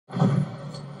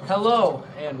Hello,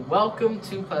 and welcome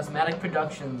to Plasmatic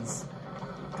Productions.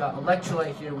 Got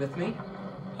Electrolyte here with me.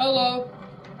 Hello.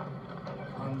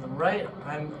 On the right,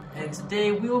 and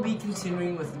today we will be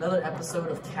continuing with another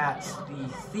episode of Catch the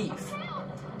Thief.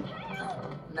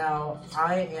 Now,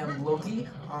 I am Loki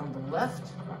on the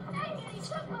left,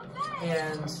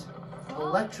 and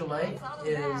Electrolyte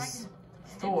is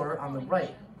Thor on the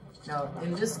right. Now,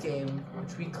 in this game,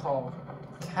 which we call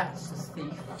Catch the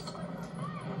Thief,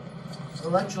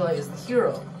 Electrolyte is the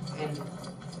hero, and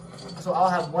so I'll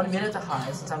have 1 minute to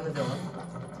hide since I'm the villain,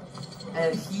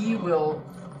 and he will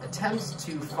attempt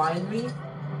to find me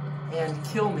and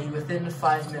kill me within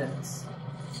 5 minutes.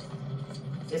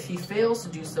 If he fails to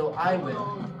do so, I win,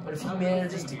 but if he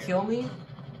manages to kill me,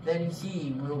 then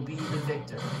he will be the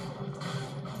victor.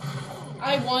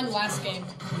 I won last game.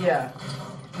 Yeah,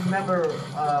 remember,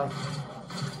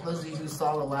 those of you who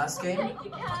saw the last game,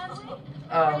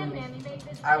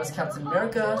 I was Captain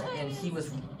America, and he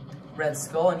was Red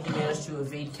Skull, and he managed to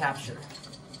evade capture.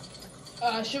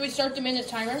 Should we start the minute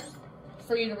timer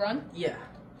for you to run? Yeah.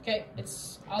 Okay,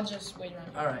 I'll just wait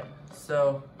around. Alright,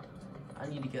 so I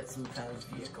need to get some kind of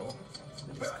vehicle.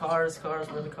 There's cars, where are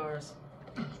the cars?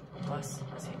 Bus,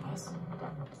 I see a bus.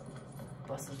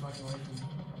 Bus is running away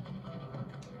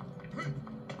from me.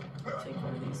 Take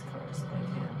one of these cars if I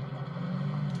can.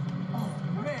 Oh,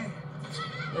 man.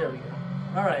 There we go.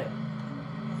 Alright.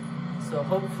 So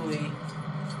hopefully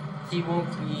he won't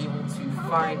be able to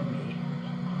find me.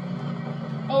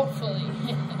 Hopefully.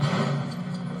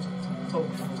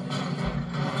 Hopefully.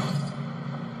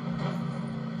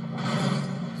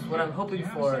 So what I'm hoping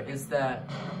for is that...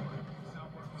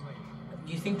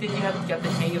 Do you think that you have to get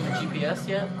the hang of the GPS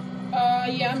yet?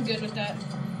 Yeah, I'm good with that.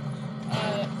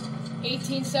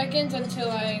 18 seconds until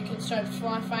I can start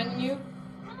finding you.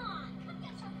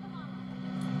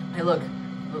 Hey, look.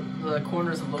 The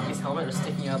corners of Loki's helmet are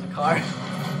sticking out of the car.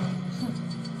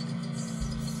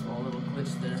 Small little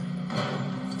glitch there.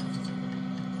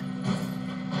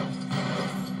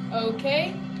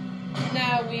 Okay.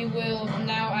 Now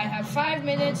I have 5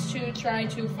 minutes to try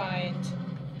to find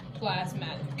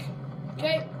Plasmatic.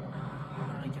 Okay? How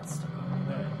did I get stuck on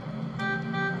there?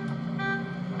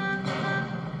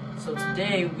 So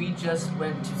today we just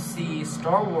went to see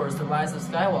Star Wars: The Rise of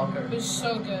Skywalker. It was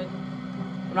so good.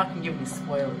 I'm not gonna give any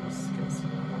spoilers, cause...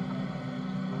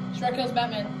 Shrek kills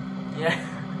Batman. Yeah.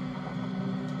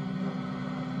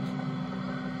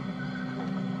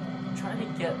 I'm trying to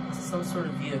get some sort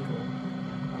of vehicle.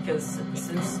 Because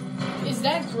since... Is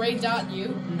that gray dot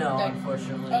you? No,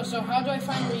 unfortunately. Oh, so how do I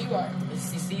find where you are? You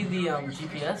see the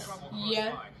GPS?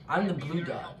 Yeah. I'm the blue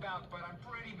dot.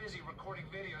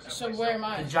 So where am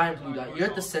I? The giant blue dot. You're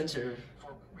at the center.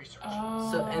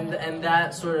 Oh. So and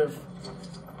that sort of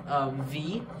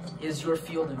V is your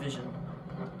field of vision.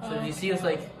 So you see, it's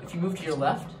like if you move to your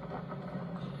left,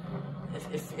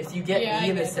 if you get me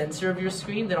in the center of your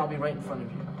screen, then I'll be right in front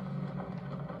of you.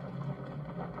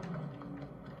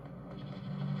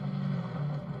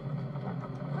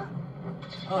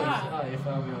 Oh, you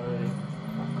found me already.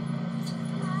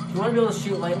 If you want to be able to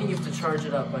shoot lightning, you have to charge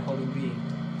it up by holding B,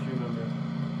 if you remember.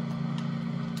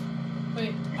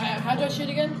 Wait, how do I shoot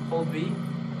again? Hold B.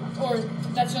 Or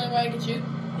that's the only way I can shoot?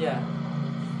 Yeah.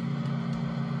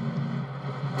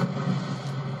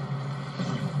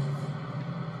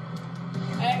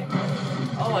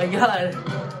 Oh my god.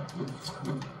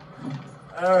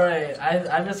 Alright,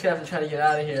 I'm just gonna have to try to get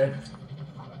out of here.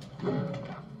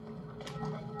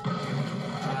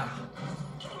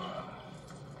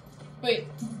 Wait.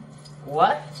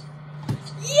 What?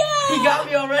 Yeah! He got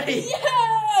me already!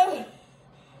 Yeah!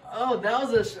 Oh, that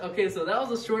was okay, so that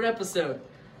was a short episode.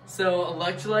 So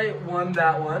Electrolyte won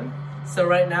that one. So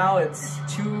right now it's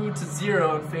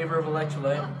 2-0 in favor of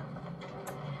Electrolyte.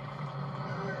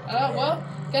 Well,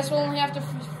 guess we'll only have to,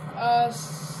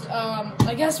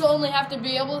 I guess we'll only have to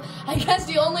be able, I guess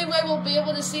the only way we'll be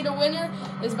able to see the winner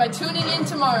is by tuning in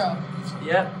tomorrow.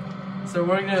 Yep. So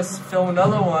we're gonna film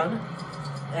another one.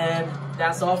 And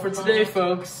that's all for today,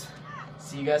 folks.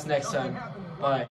 See you guys next time. Bye.